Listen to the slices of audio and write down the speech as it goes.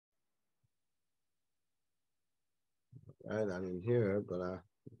Right, I didn't hear her, but I'm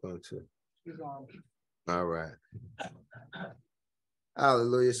going to. She's on. All right.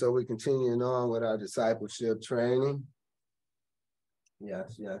 Hallelujah. So we're continuing on with our discipleship training.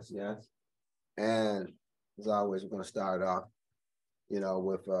 Yes, yes, yes. And as always, we're going to start off,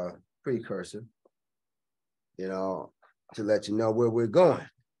 with a precursor, to let you know where we're going.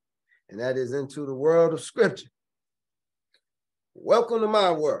 And that is into the world of Scripture. Welcome to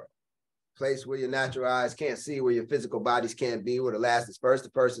my world. Place where your natural eyes can't see, where your physical bodies can't be, where the last is first, the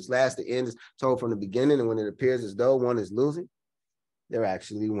first is last, the end is told from the beginning, and when it appears as though one is losing, they're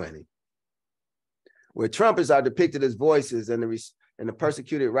actually winning. Where trumpets are depicted as voices, and the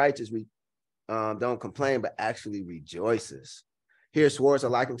persecuted righteous don't complain, but actually rejoices. Here, swords are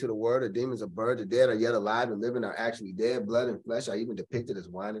likened to the word, the demons are birds, the dead are yet alive, the living are actually dead, blood and flesh are even depicted as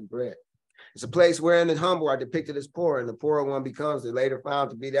wine and bread. It's a place wherein the humble are depicted as poor, and the poorer one becomes later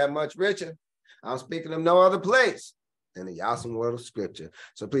found to be that much richer. I'm speaking of no other place than the awesome world of Scripture.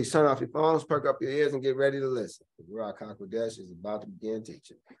 So please turn off your phones, perk up your ears, and get ready to listen. Ruach HaKodesh is about to begin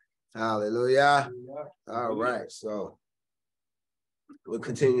teaching. Hallelujah. All right, so we're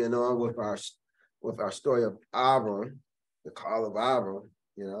continuing on with our story of Abram, the call of Abram,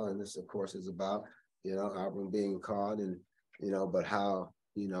 and this, of course, is about, Abram being called and, but how,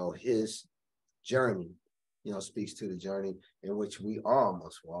 his journey, speaks to the journey in which we all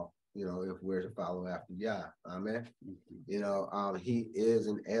must walk, if we're to follow after Yah. Amen. He is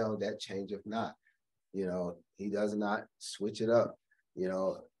an El that changeth not. He does not switch it up.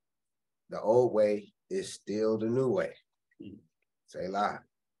 The old way is still the new way. Say lie.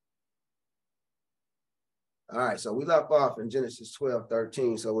 All right, so we left off in Genesis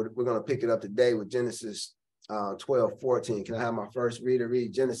 12:13. So we're going to pick it up today with Genesis 12:14. Can I have my first reader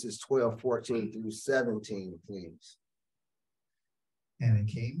read Genesis 12:14 through 17, please? And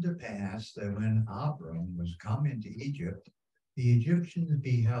it came to pass that when Abram was come into Egypt, the Egyptians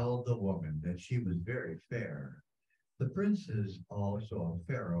beheld the woman, that she was very fair. The princes also of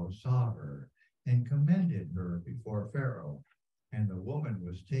Pharaoh saw her, and commended her before Pharaoh. And the woman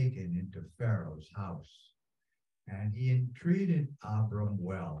was taken into Pharaoh's house. And he entreated Abram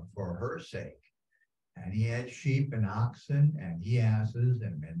well for her sake. And he had sheep and oxen, and he asses,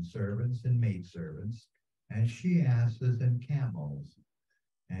 and men servants and maidservants, and she asses and camels.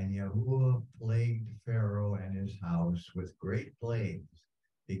 And Yahuwah plagued Pharaoh and his house with great plagues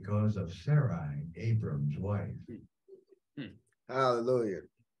because of Sarai, Abram's wife. Hallelujah.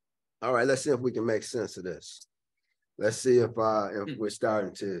 All right, let's see if we can make sense of this. Let's see if we're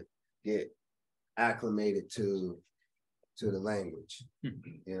starting to get acclimated to the language,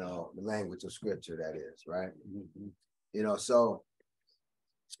 the language of Scripture, that is, right? So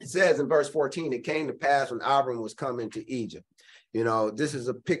it says in verse 14, it came to pass when Abram was coming to Egypt. This is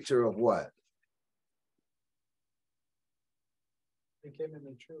a picture of what? They came in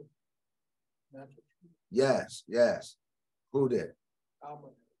the truth. Natural truth. Yes, yes. Who did?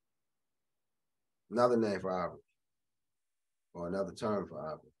 Abram. Another name for Abram, or another term for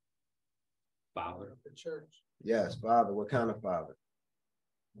Abram. Father. The church. Yes, Father. What kind of Father?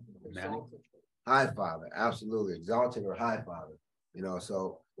 High Father, absolutely. Exalted or High Father.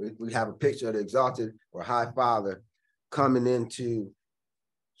 So we have a picture of the exalted or High Father coming into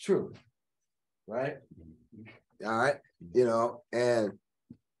truth, right? All right, and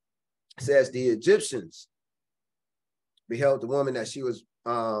it says the Egyptians beheld the woman that she was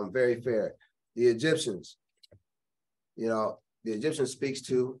very fair. The Egyptians, the Egyptian speaks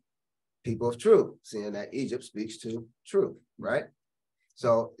to people of truth, seeing that Egypt speaks to truth, right?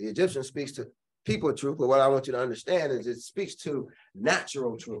 So the Egyptian speaks to people of truth, but what I want you to understand is it speaks to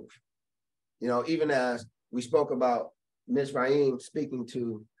natural truth. Even as we spoke about Mizraim speaking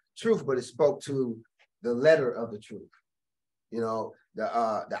to truth, but it spoke to the letter of the truth,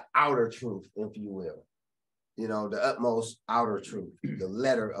 the outer truth, if you will, the utmost outer truth, the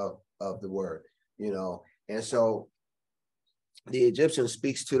letter of the word, and so the Egyptian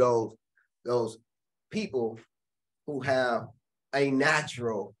speaks to those people who have a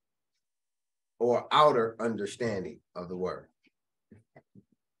natural or outer understanding of the word.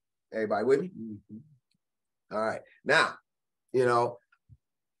 Everybody with me? Mm-hmm. All right. Now,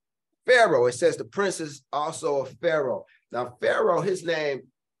 Pharaoh, it says the princes also of Pharaoh. Now, Pharaoh, his name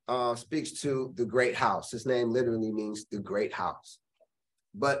speaks to the great house. His name literally means the great house.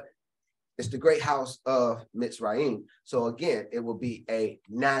 But it's the great house of Mitzrayim. So again, it will be a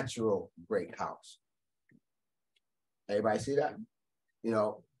natural great house. Everybody see that?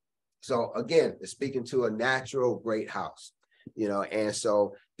 So again, it's speaking to a natural great house, and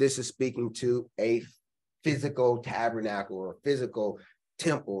so this is speaking to a physical tabernacle or physical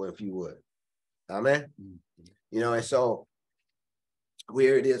temple, if you would. Amen. You know, and so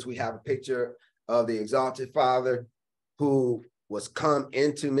here it is, we have a picture of the exalted Father who was come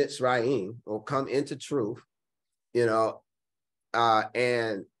into Mitzrayim, or come into truth, you know,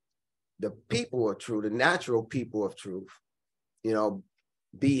 and the people of truth, the natural people of truth, you know,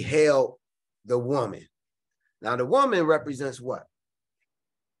 beheld the woman. Now the woman represents what?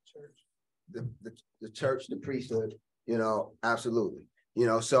 Church. The church, the priesthood, you know, absolutely. You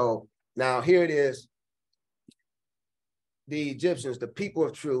know, so now here it is. The Egyptians, the people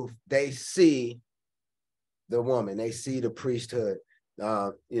of truth, they see the woman, they see the priesthood.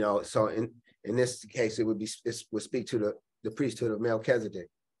 You know, so in this case, it would speak to the priesthood of Melchizedek.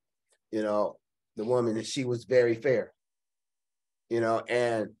 You know, the woman, and she was very fair. You know,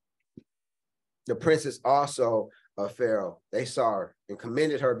 and the princess also of Pharaoh, they saw her and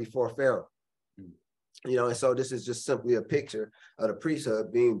commended her before Pharaoh. You know, and so this is just simply a picture of the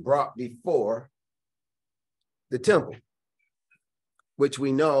priesthood being brought before the temple, which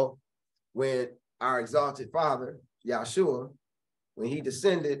we know when our exalted Father, Yahshua, when he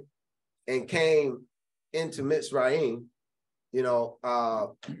descended and came into Mitzrayim, you know,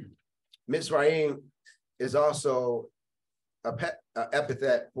 Mitzrayim is also an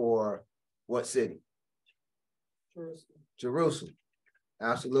epithet for what city? Jerusalem. Jerusalem.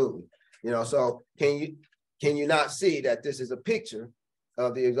 Absolutely. You know, so can you not see that this is a picture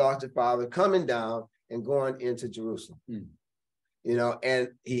of the exalted Father coming down and going into Jerusalem? You know, and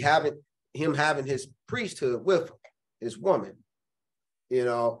him having his priesthood with him, his woman, you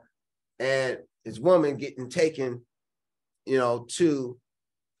know, and his woman getting taken, you know, to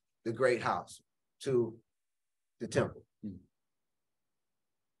the great house, to the temple.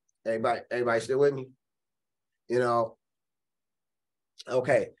 Everybody still with me? You know,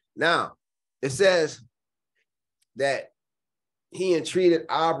 okay. Now, it says that he entreated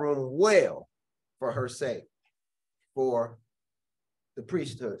Abram well for her sake, for the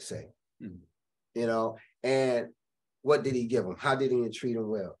priesthood's sake. You know, and what did he give him? How did he entreat him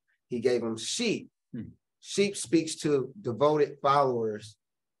well? He gave him sheep. Sheep speaks to devoted followers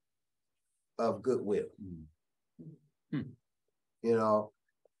of goodwill. You know,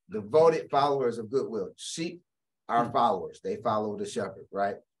 devoted followers of goodwill. Sheep are followers. They follow the shepherd,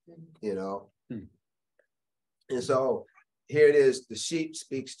 right? You know, and so here it is. The sheep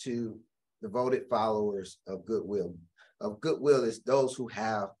speaks to devoted followers of goodwill. Of goodwill is those who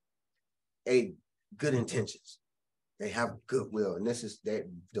have a good intentions. They have goodwill, and this is they're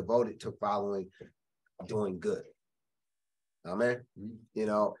devoted to following, doing good. Amen. You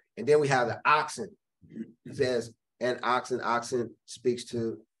know, and then we have the oxen. It says, and oxen speaks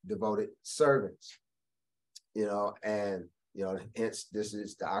to devoted servants. You know, and you know, hence this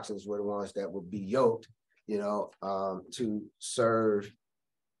is the oxen were the ones that would be yoked, you know, to serve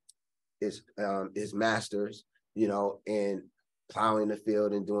his masters, you know, and plowing the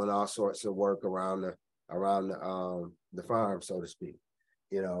field and doing all sorts of work around the farm, so to speak,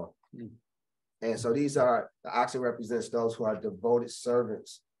 you know. And so the oxen represents those who are devoted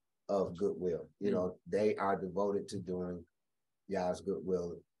servants of goodwill. You know, they are devoted to doing Yah's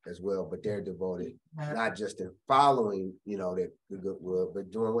goodwill as well, but they're devoted not just in following, you know, the goodwill,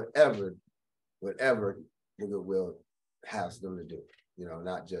 but doing whatever the goodwill has them to do, you know,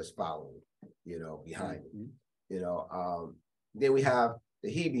 not just following, you know, behind it. You know, then we have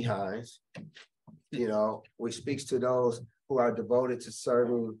the he behinds, you know, which speaks to those who are devoted to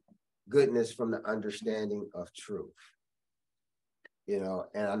serving goodness from the understanding of truth. You know,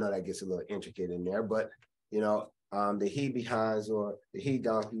 and I know that gets a little intricate in there, but, you know, the he behinds or the he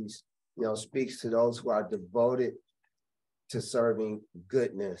donkeys, you know, speaks to those who are devoted to serving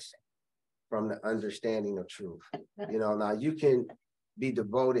goodness from the understanding of truth. You know, now you can be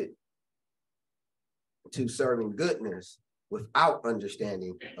devoted to serving goodness without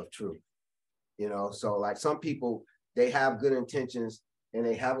understanding of truth. You know, so like some people, they have good intentions and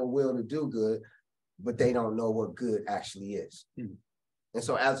they have a will to do good, but they don't know what good actually is. And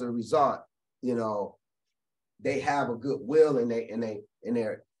so as a result, you know, they have a good will and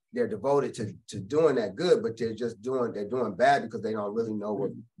they're devoted to doing that good, but they're doing bad because they don't really know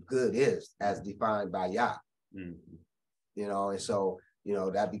what good is as defined by Yah. You know, and so, you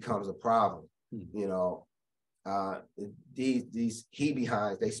know, that becomes a problem. You know, these he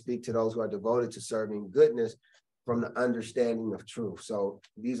behinds, they speak to those who are devoted to serving goodness from the understanding of truth. So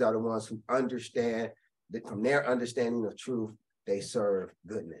these are the ones who understand that from their understanding of truth, they serve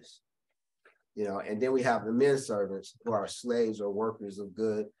goodness. You know, and then we have the men servants who are slaves or workers of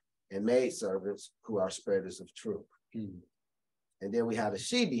good, and maid servants who are spreaders of truth. And then we have the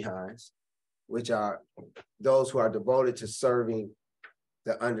she behinds, which are those who are devoted to serving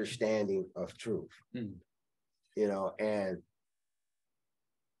the understanding of truth. Mm. You know, and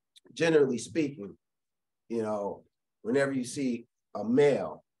generally speaking, you know, whenever you see a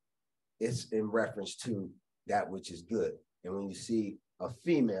male, it's in reference to that which is good. And when you see a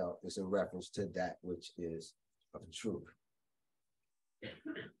female, it's in reference to that which is of truth.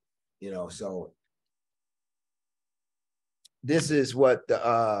 You know, so this is what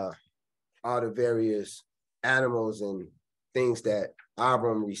the all the various animals and things that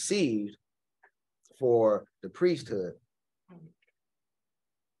Abram received for the priesthood.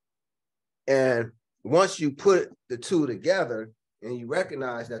 And once you put the two together and you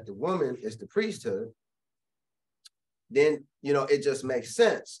recognize that the woman is the priesthood, then, you know, it just makes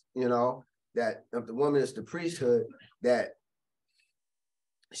sense, you know, that if the woman is the priesthood, that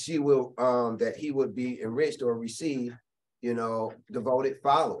she will, that he would be enriched or receive, you know, devoted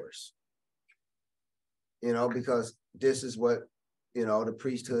followers, you know, because this is what, you know, the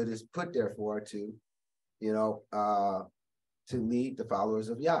priesthood is put there for, to, you know, to lead the followers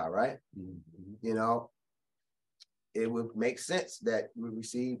of Yah, right? Mm-hmm. You know, it would make sense that we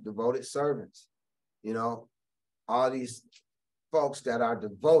receive devoted servants, you know, all these folks that are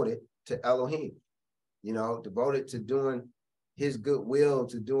devoted to Elohim, you know, devoted to doing his good will,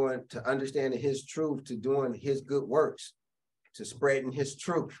 to understanding his truth, to doing his good works, to spreading his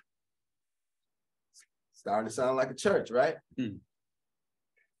truth. Starting to sound like a church, right? Mm.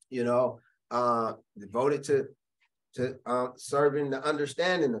 You know, devoted to serving the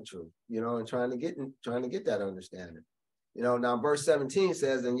understanding of truth, you know, and trying to get that understanding. You know, now verse 17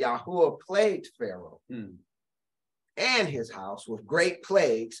 says, and Yahuwah plagued Pharaoh and his house with great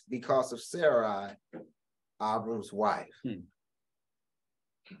plagues because of Sarai, Abram's wife.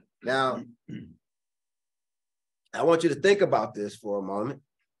 Now, I want you to think about this for a moment.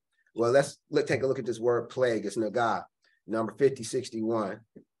 Well, let's take a look at this word plague. It's Nagah, number 5061.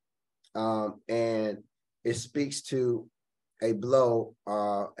 And it speaks to a blow,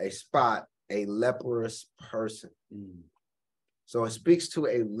 a spot, a leprous person. So it speaks to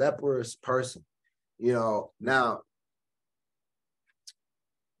a leprous person. You know, now,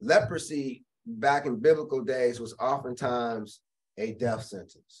 leprosy back in biblical days was oftentimes a death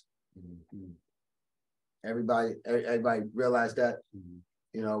sentence. Everybody realized that.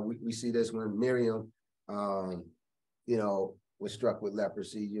 You know, we see this when Miriam, you know, was struck with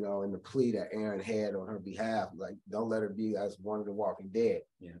leprosy, you know, and the plea that Aaron had on her behalf, like, don't let her be as one of the walking dead.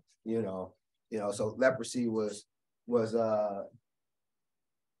 Yeah. You know, so leprosy was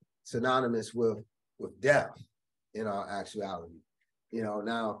synonymous with death in our actuality. You know,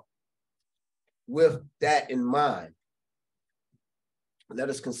 now with that in mind, let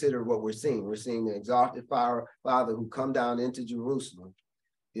us consider what we're seeing. We're seeing the exalted Father who come down into Jerusalem,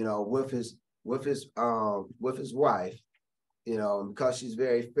 you know, with his wife, you know, because she's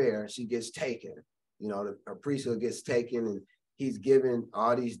very fair, she gets taken. You know, her priesthood gets taken, and he's given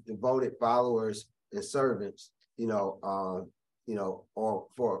all these devoted followers and servants, you know, or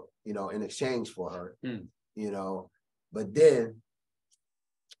for, you know, in exchange for her, you know. But then,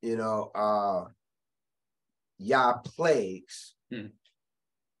 you know, Yah plagues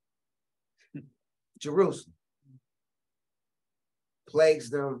Jerusalem, plagues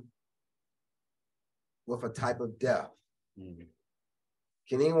them with a type of death.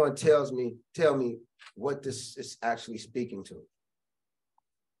 Can anyone tell me what this is actually speaking to?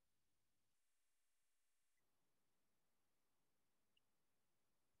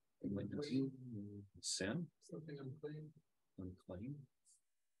 Sin? Something unclean.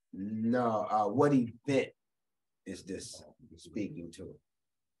 No, what event is this speaking to?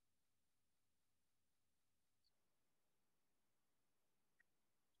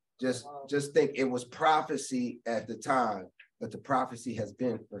 Just think, it was prophecy at the time, but the prophecy has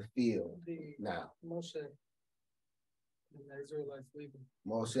been fulfilled now. Moshe and the Israelites leaving.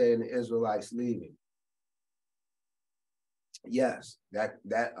 Moshe and the Israelites leaving. Yes, that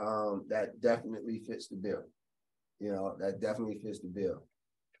definitely fits the bill. You know, that definitely fits the bill.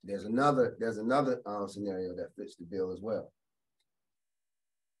 There's another scenario that fits the bill as well.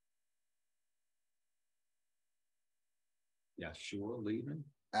 Yahshua leaving?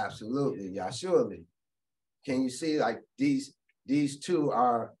 Absolutely, Yahshua. Can you see, like, these two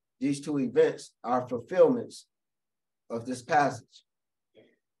events are fulfillments of this passage?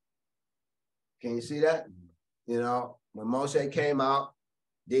 Can you see that? You know, when Moshe came out,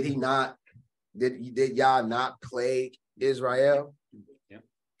 did Yah not plague Israel? Yeah.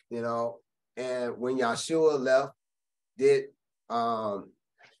 You know, and when Yahshua left, did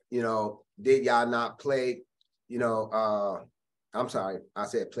Yah not plague, you know, I'm sorry, I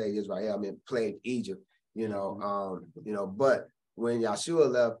said plague Israel, I meant plague Egypt, you know, but when Yahshua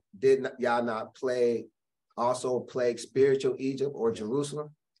left, did not, y'all not also plague spiritual Egypt or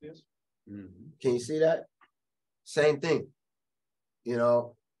Jerusalem? Yes. Can you see that? Same thing. You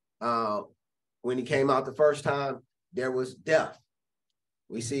know, when he came out the first time, there was death.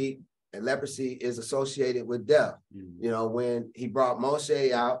 We see, and leprosy is associated with death. You know, when he brought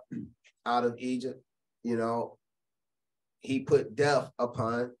Moshe out of Egypt, you know, he put death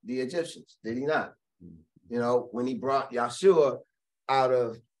upon the Egyptians, did he not? You know, when he brought Yahshua out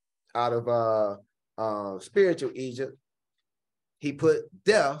of spiritual Egypt, he put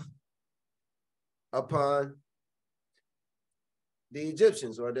death upon the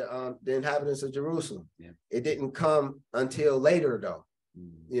Egyptians or the inhabitants of Jerusalem. Yeah. It didn't come until later, though.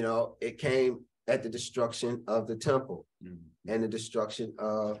 You know, it came at the destruction of the temple and the destruction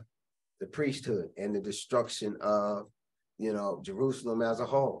of the priesthood and the destruction of, you know, Jerusalem as a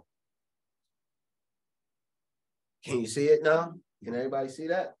whole. Can you see it now? Can everybody see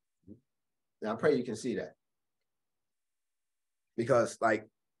that? Now I pray you can see that. Because like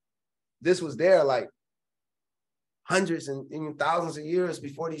this was there like hundreds and even thousands of years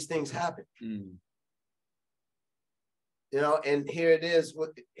before these things happened. You know, and here it is,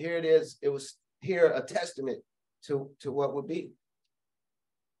 it was here a testament to what would be.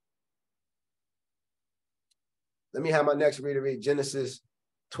 Let me have my next reader read Genesis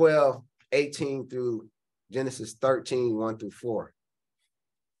 12:18 through Genesis 13:1-4.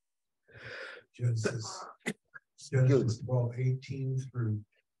 Genesis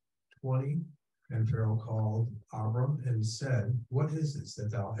 12:18-20. And Pharaoh called Abram and said, "What is this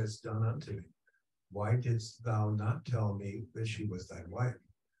that thou hast done unto me? Why didst thou not tell me that she was thy wife?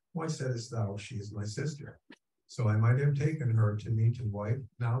 Why saidst thou, she is my sister? So I might have taken her to me to wife.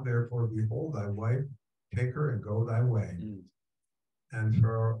 Now therefore, behold thy wife, take her and go thy way." And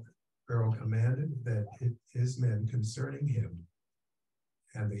Pharaoh commanded that his men concerning him,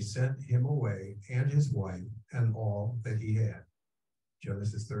 and they sent him away and his wife and all that he had.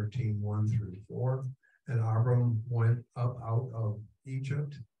 Genesis 13:1-4. And Abram went up out of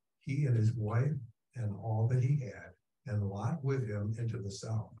Egypt, he and his wife and all that he had, and Lot with him into the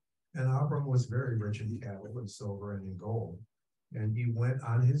south. And Abram was very rich in cattle and silver and in gold. And he went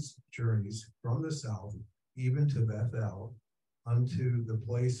on his journeys from the south, even to Bethel, unto the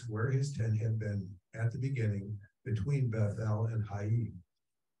place where his tent had been at the beginning, between Bethel and Hai,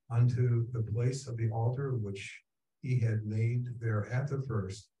 unto the place of the altar which he had made there at the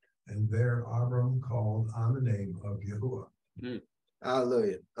first. And there Abram called on the name of Yahuwah.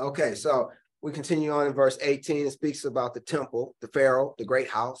 Hallelujah. Okay, so we continue on in verse 18. It speaks about the temple, the Pharaoh, the great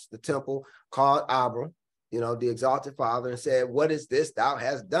house, the temple, called Abram, you know, the exalted father, and said, "What is this thou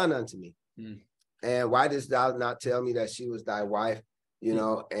hast done unto me? And why didst thou not tell me that she was thy wife? You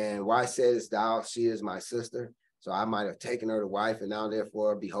know, and why saidst thou, she is my sister? So I might have taken her to wife, and now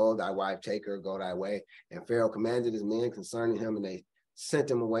therefore, behold, thy wife, take her, go thy way." And Pharaoh commanded his men concerning him, and they sent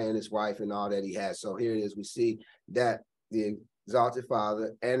him away and his wife and all that he had. So here it is. We see that the exalted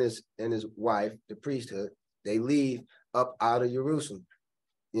father and his wife, the priesthood, they leave up out of Jerusalem,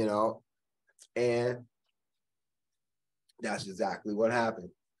 you know, and that's exactly what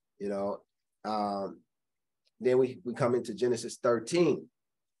happened, you know. Then we come into Genesis 13,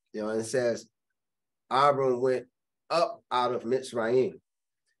 you know, and it says, Abram went up out of Mitzrayim,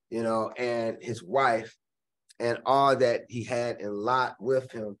 you know, and his wife and all that he had and Lot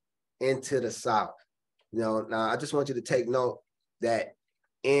with him into the south. You know, now I just want you to take note that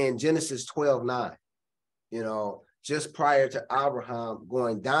in Genesis 12:9, you know, just prior to Abraham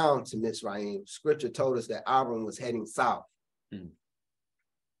going down to Mitzrayim, scripture told us that Abram was heading south.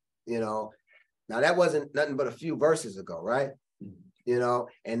 You know, now that wasn't nothing but a few verses ago, right? You know,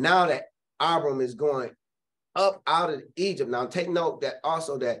 and now that Abram is going up out of Egypt. Now take note that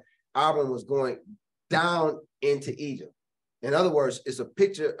also that Abram was going down into Egypt. In other words, it's a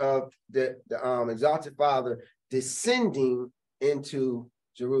picture of the exalted father descending into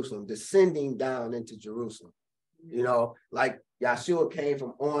Jerusalem, descending down into Jerusalem. You know, like Yahshua came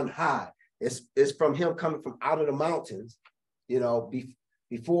from on high. It's from him coming from out of the mountains, you know,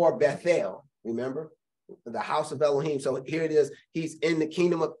 before Bethel, remember? The house of Elohim. So here it is. He's in the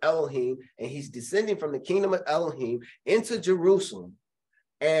kingdom of Elohim, and he's descending from the kingdom of Elohim into Jerusalem.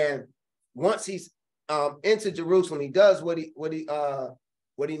 And once he's into Jerusalem, he does what he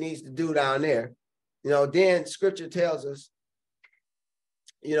needs to do down there. You know, then scripture tells us,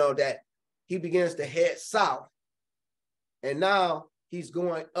 you know, that he begins to head south, and now he's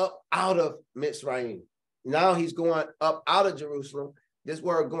going up out of Mitzrayim. Now he's going up out of Jerusalem. This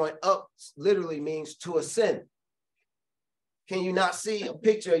word going up literally means to ascend. Can you not see a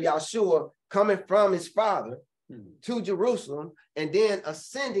picture of Yahshua coming from his father, to Jerusalem and then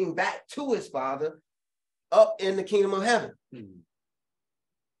ascending back to his Father up in the kingdom of heaven.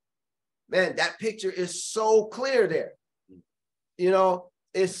 Man, that picture is so clear there. You know,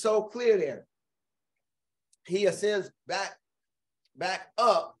 it's so clear there. He ascends back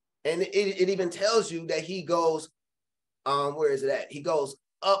up, and it even tells you that he goes, where is it at? He goes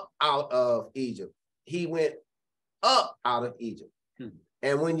up out of Egypt. He went up out of Egypt.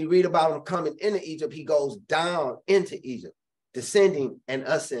 And when you read about him coming into Egypt, he goes down into Egypt, descending and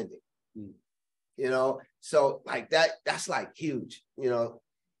ascending. You know, so like that's like huge, you know,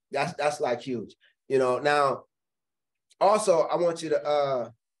 that's like huge, you know. Now, also, I want you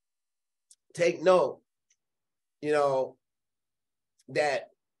to take note, you know, that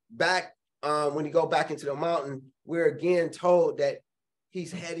back when you go back into the mountain, we're again told that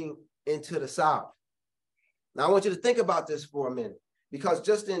he's heading into the south. Now, I want you to think about this for a minute, because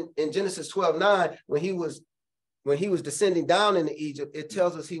just in Genesis 12:9, when he was descending down into Egypt, it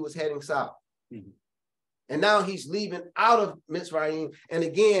tells us he was heading south. And now he's leaving out of Mitzrayim, and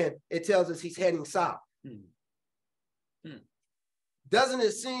again, it tells us he's heading south. Doesn't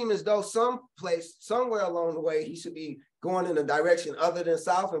it seem as though someplace, somewhere along the way, he should be going in a direction other than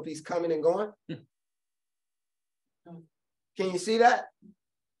south if he's coming and going? Can you see that?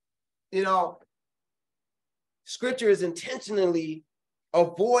 You know, Scripture is intentionally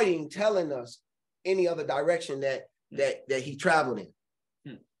avoiding telling us any other direction that he traveled in.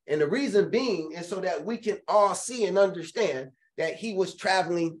 And the reason being is so that we can all see and understand that he was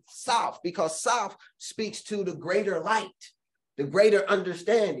traveling south, because south speaks to the greater light, the greater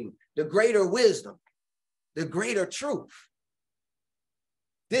understanding, the greater wisdom, the greater truth.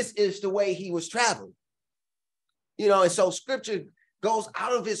 This is the way he was traveling. You know, and so Scripture goes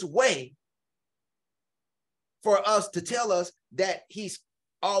out of its way for us to tell us that he's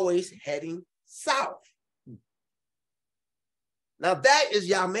always heading south. Now that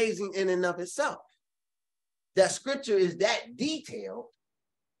is amazing in and of itself, that Scripture is that detailed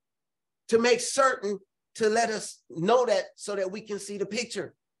to make certain, to let us know that, so that we can see the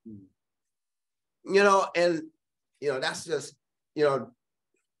picture. You know, and, you know, that's just, you know,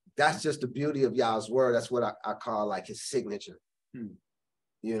 that's just the beauty of Yah's word. That's what I call like his signature.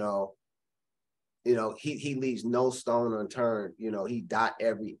 You know, he leaves no stone unturned. You know, he dot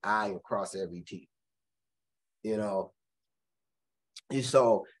every I and cross every T. You know,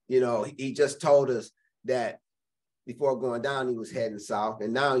 so, you know, he just told us that before going down, he was heading south,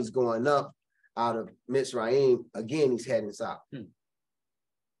 and now he's going up out of Mitzrayim. Again, he's heading south.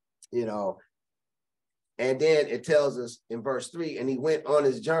 You know, and then it tells us in verse 3, and he went on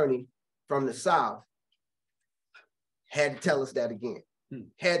his journey from the south. Had to tell us that again.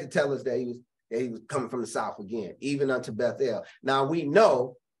 Had to tell us that he was coming from the south again, even unto Bethel. Now we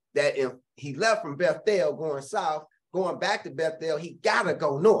know that if he left from Bethel going south, going back to Bethel, he gotta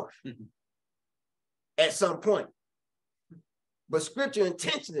go north at some point. But Scripture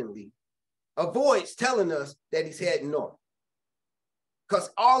intentionally avoids telling us that he's heading north, because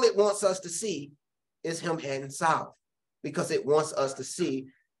all it wants us to see is him heading south, because it wants us to see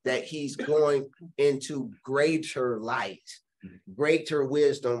that he's going into greater light, greater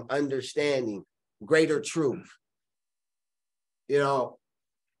wisdom, understanding, greater truth. You know,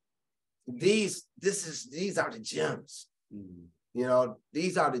 these are the gems. You know,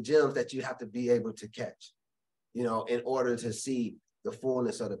 these are the gems that you have to be able to catch, you know, in order to see the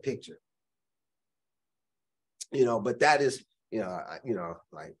fullness of the picture. You know, but that is,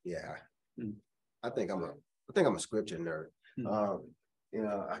 like, yeah, I think I'm a scripture nerd. You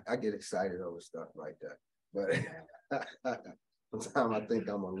know, I get excited over stuff like that, but sometimes I think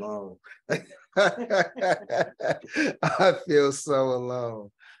I'm alone. I feel so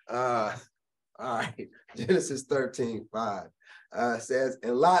alone. All right, Genesis 13:5 says,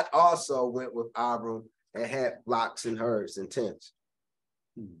 and Lot also went with Abram and had flocks and herds and tents.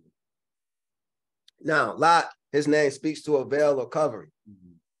 Now, Lot, his name speaks to a veil or covering.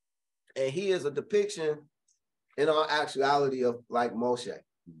 And he is a depiction in all actuality of like Moshe.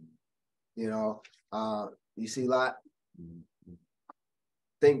 You know, you see Lot,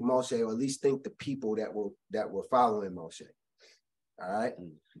 think Moshe, or at least think the people that were following Moshe. All right.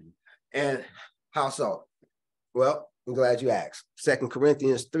 And how so? Well, I'm glad you asked. 2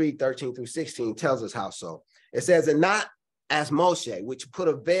 Corinthians 3:13-16 tells us how so. It says, and not as Moshe, which put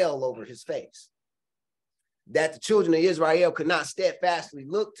a veil over his face, that the children of Israel could not steadfastly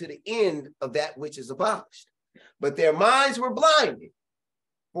look to the end of that which is abolished, but their minds were blinded.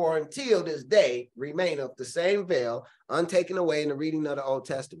 For until this day remaineth the same veil untaken away in the reading of the Old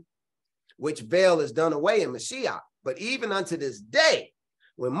Testament, which veil is done away in Mashiach. But even unto this day,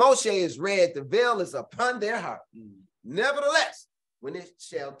 When Moshe is read, the veil is upon their heart. Nevertheless, when it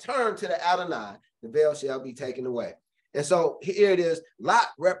shall turn to the Adonai, the veil shall be taken away. And so here it is. Lot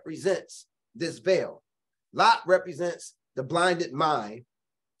represents this veil. Lot represents the blinded mind,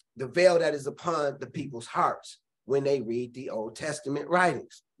 the veil that is upon the people's hearts when they read the Old Testament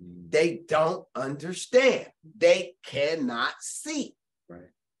writings. They don't understand. They cannot see. Right.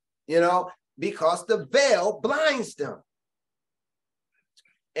 You know, because the veil blinds them.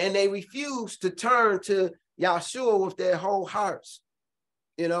 And they refuse to turn to Yahshua with their whole hearts.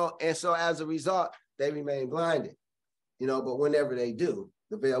 You know, and so as a result, they remain blinded. You know, but whenever they do,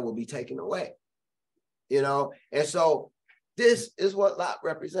 the veil will be taken away. You know, and so this is what Lot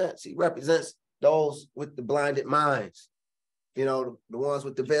represents. He represents those with the blinded minds, you know, the ones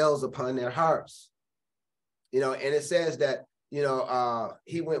with the veils upon their hearts. You know, and it says that, you know,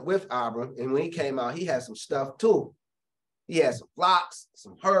 he went with Abram, and when he came out, he had some stuff too. He had some flocks,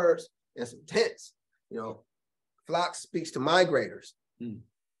 some herds, and some tents. You know, flocks speaks to migrators.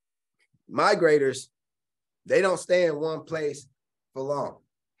 Migrators, they don't stay in one place for long.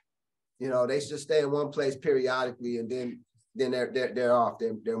 You know, they just stay in one place periodically, and then they're off.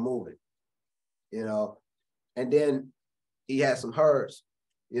 They're moving. You know, and then he has some herds.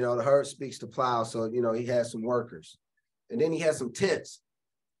 You know, the herd speaks to plow, so you know he has some workers, and then he has some tents.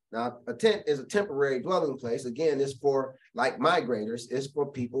 Now, a tent is a temporary dwelling place. Again, it's for, like migrators, it's for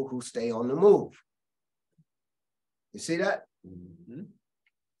people who stay on the move. You see that? Mm-hmm.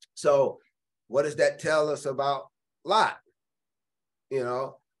 So, what does that tell us about Lot? You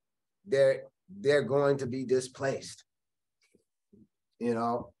know, they're going to be displaced. You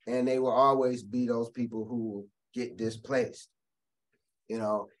know, and they will always be those people who will get displaced. You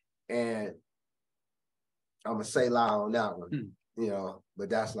know, and I'm gonna say lie on that one. You know, but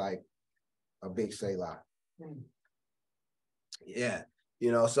that's like a big say lie. Yeah, you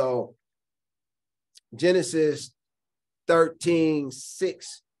know, so Genesis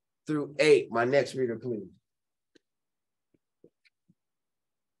 13:6-8. My next reader, please.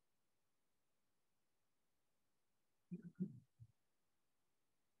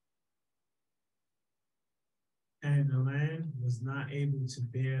 And the land was not able to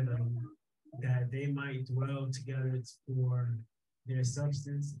bear them, that they might dwell together, for their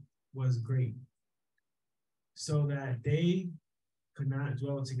substance was great, so that they could not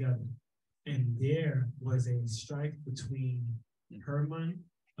dwell together. And there was a strife between Hermon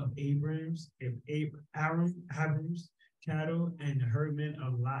of Abram's cattle and the herdmen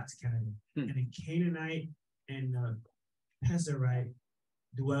of Lot's cattle. And a Canaanite and a Pezerite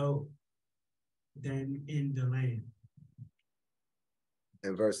dwelt then in the land.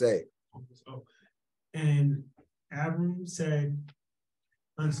 In verse 8. And Abram said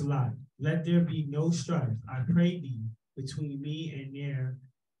unto Lot, let there be no strife, I pray thee, between me and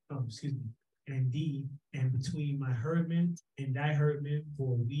and thee, and between my herdmen and thy herdmen,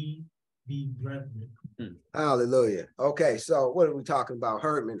 for we be brethren. Hallelujah. Okay, so what are we talking about?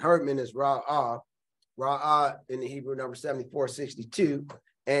 Herdman. Herdman is Ra'ah. Ra'ah in the Hebrew number 7462,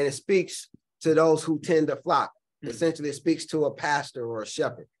 and it speaks to those who tend the flock. Essentially, it speaks to a pastor or a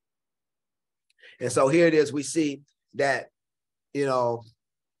shepherd. And so here it is, we see that, you know,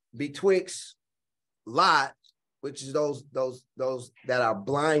 betwixt Lot, which is those that are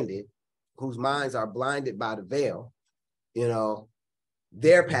blinded, whose minds are blinded by the veil, you know,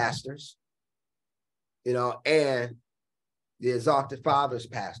 their pastors, you know, and the exalted father's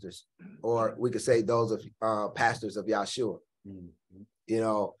pastors, or we could say those of pastors of Yahshua, you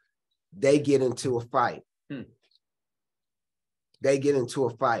know, they get into a fight. They get into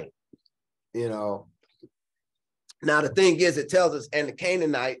a fight, you know. Now, the thing is, it tells us, and the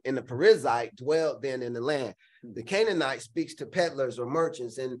Canaanite and the Perizzite dwelled then in the land. The Canaanite speaks to peddlers or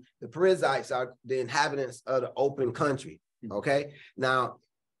merchants, and the Perizzites are the inhabitants of the open country, okay? Now,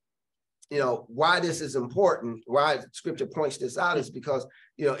 you know, why this is important, why scripture points this out is because,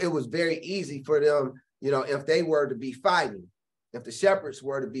 you know, it was very easy for them, you know, if they were to be fighting, if the shepherds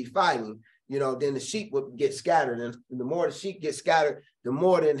were to be fighting, you know, then the sheep would get scattered. And the more the sheep get scattered, the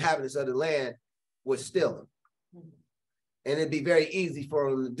more the inhabitants of the land would steal them. And it'd be very easy for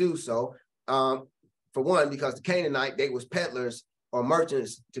them to do so. For one, because the Canaanite, they was peddlers or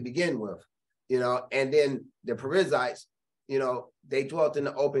merchants to begin with, you know, and then the Perizzites, you know, they dwelt in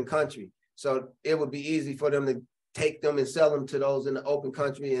the open country. So it would be easy for them to take them and sell them to those in the open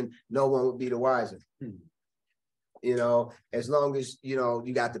country, and no one would be the wiser. You know, as long as, you know,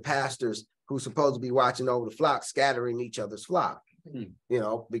 you got the pastors who's supposed to be watching over the flock, scattering each other's flock, you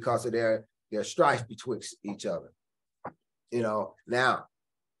know, because of their strife betwixt each other. You know, now,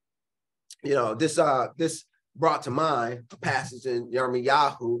 you know, this brought to mind a passage in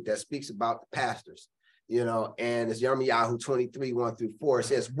Yirmiyahu that speaks about the pastors, you know, and it's Yirmiyahu 23, 1-4. It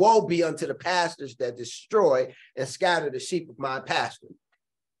says, woe be unto the pastors that destroy and scatter the sheep of my pasture,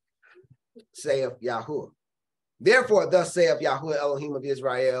 saith Yahuwah. Therefore, thus saith Yahuwah Elohim of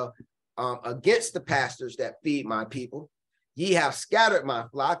Israel, against the pastors that feed my people, ye have scattered my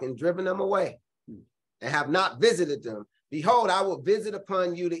flock and driven them away, and have not visited them. Behold, I will visit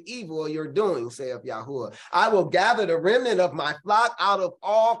upon you the evil of your doing, saith Yahuwah. I will gather the remnant of my flock out of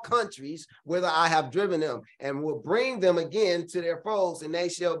all countries whither I have driven them, and will bring them again to their folds, and they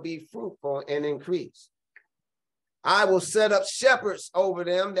shall be fruitful and increase. I will set up shepherds over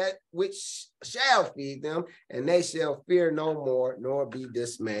them, that which shall feed them, and they shall fear no more, nor be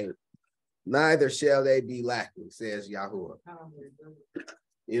dismayed. Neither shall they be lacking, says Yahuwah.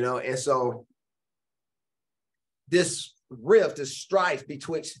 You know, and so this rift, this strife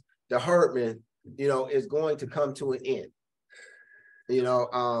betwixt the herdmen, you know, is going to come to an end. You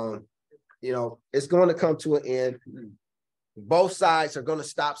know, it's going to come to an end. Both sides are going to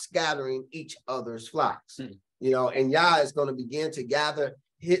stop scattering each other's flocks. You know, and Yah is going to begin to gather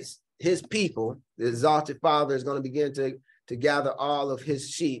his people. The exalted Father is going to begin to gather all of his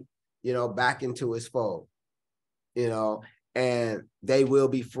sheep, you know, back into his fold, you know, and they will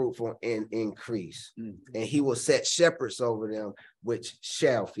be fruitful and increase. And he will set shepherds over them, which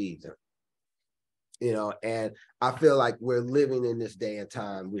shall feed them. You know, and I feel like we're living in this day and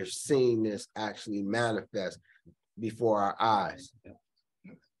time. We're seeing this actually manifest before our eyes.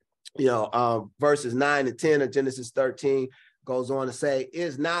 You know, verses 9 and 10 of Genesis 13 goes on to say,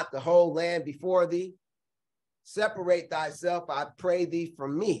 is not the whole land before thee? Separate thyself, I pray thee,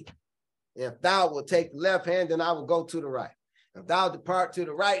 from me. If thou wilt take the left hand, then I will go to the right. If thou depart to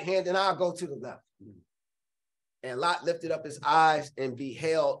the right hand, then I'll go to the left. And Lot lifted up his eyes and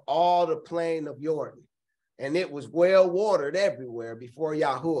beheld all the plain of Jordan, and it was well watered everywhere before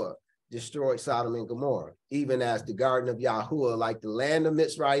Yahuwah destroyed Sodom and Gomorrah, even as the garden of Yahuwah, like the land of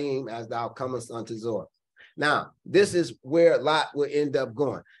Mitzrayim, as thou comest unto Zor. Now, this is where Lot will end up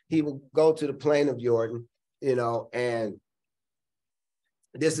going. He will go to the plain of Jordan, you know, and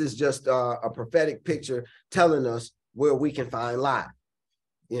this is just a prophetic picture telling us where we can find Lot,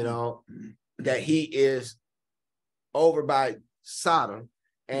 you know, that he is over by Sodom,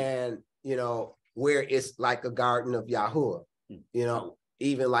 and, you know, where it's like a garden of Yahuwah, you know,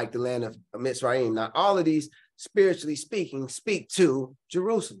 even like the land of Mitzrayim. Now, all of these, spiritually speaking, speak to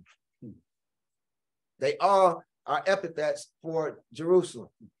Jerusalem. They all are epithets for Jerusalem.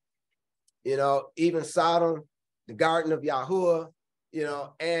 You know, even Sodom, the garden of Yahuwah, you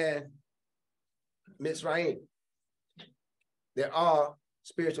know, and Mitzrayim. They're all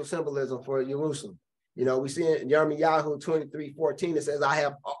spiritual symbolism for Jerusalem. You know, we see in Yirmiyahu 23:14, it says,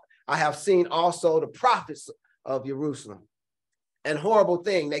 I have seen also the prophets of Jerusalem. And horrible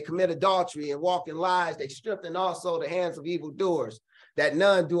thing, they commit adultery and walk in lies. They strengthen also the hands of evildoers, that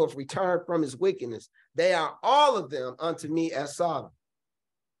none doeth return from his wickedness. They are all of them unto me as Sodom,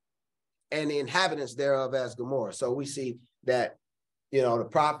 and the inhabitants thereof as Gomorrah. So we see that, you know, the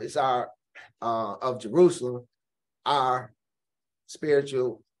prophets are of Jerusalem are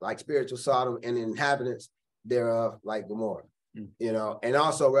spiritual, like spiritual Sodom, and the inhabitants thereof like Gomorrah. You know, and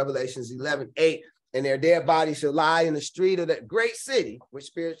also Revelations 11:8. And their dead bodies shall lie in the street of that great city, which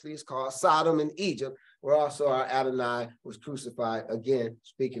spiritually is called Sodom and Egypt, where also our Adonai was crucified, again,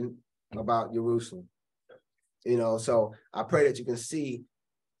 speaking about Jerusalem. You know, so I pray that you can see,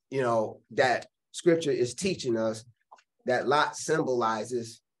 you know, that scripture is teaching us that Lot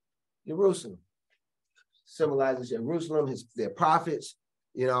symbolizes Jerusalem. Symbolizes Jerusalem, their prophets,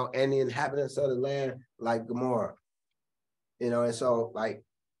 you know, and the inhabitants of the land like Gomorrah. You know, and so, like,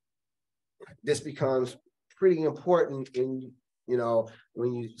 this becomes pretty important in, you know,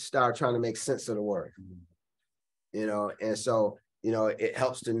 when you start trying to make sense of the word, you know, and so, you know, it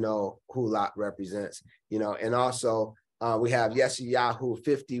helps to know who Lot represents, you know, and also we have Yeshayahu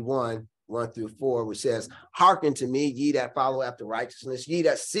 51:1-4, which says, hearken to me, ye that follow after righteousness, ye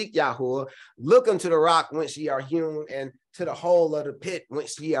that seek Yahuwah, look unto the rock whence ye are hewn, and to the hole of the pit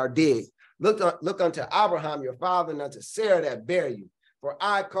whence ye are digged. Look unto Abraham your father, and unto Sarah that bare you. For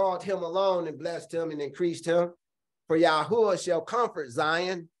I called him alone and blessed him and increased him. For Yahuwah shall comfort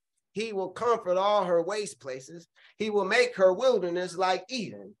Zion. He will comfort all her waste places. He will make her wilderness like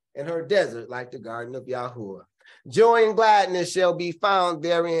Eden, and her desert like the garden of Yahuwah. Joy and gladness shall be found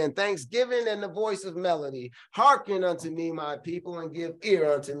therein, thanksgiving and the voice of melody. Hearken unto me, my people, and give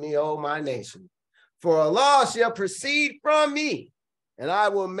ear unto me, O my nation. For a law shall proceed from me, and I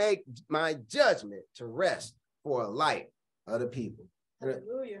will make my judgment to rest for a light of the people.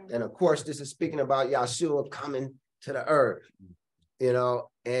 Hallelujah. And of course, this is speaking about Yahshua coming to the earth, you know,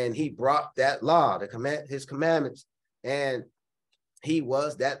 and he brought that law, his commandments, and he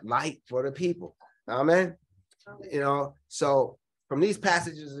was that light for the people. Amen. You know, so from these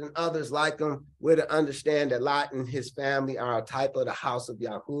passages and others like them, we're to understand that Lot and his family are a type of the house of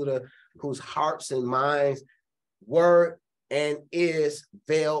Yahudah, whose hearts and minds were and is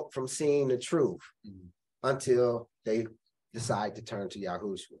veiled from seeing the truth until they decide to turn to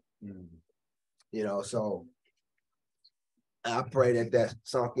Yahushua. You know, so I pray that that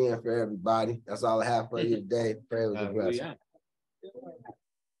sunk in for everybody. That's all I have for you today. Pray with the blessing. Hallelujah.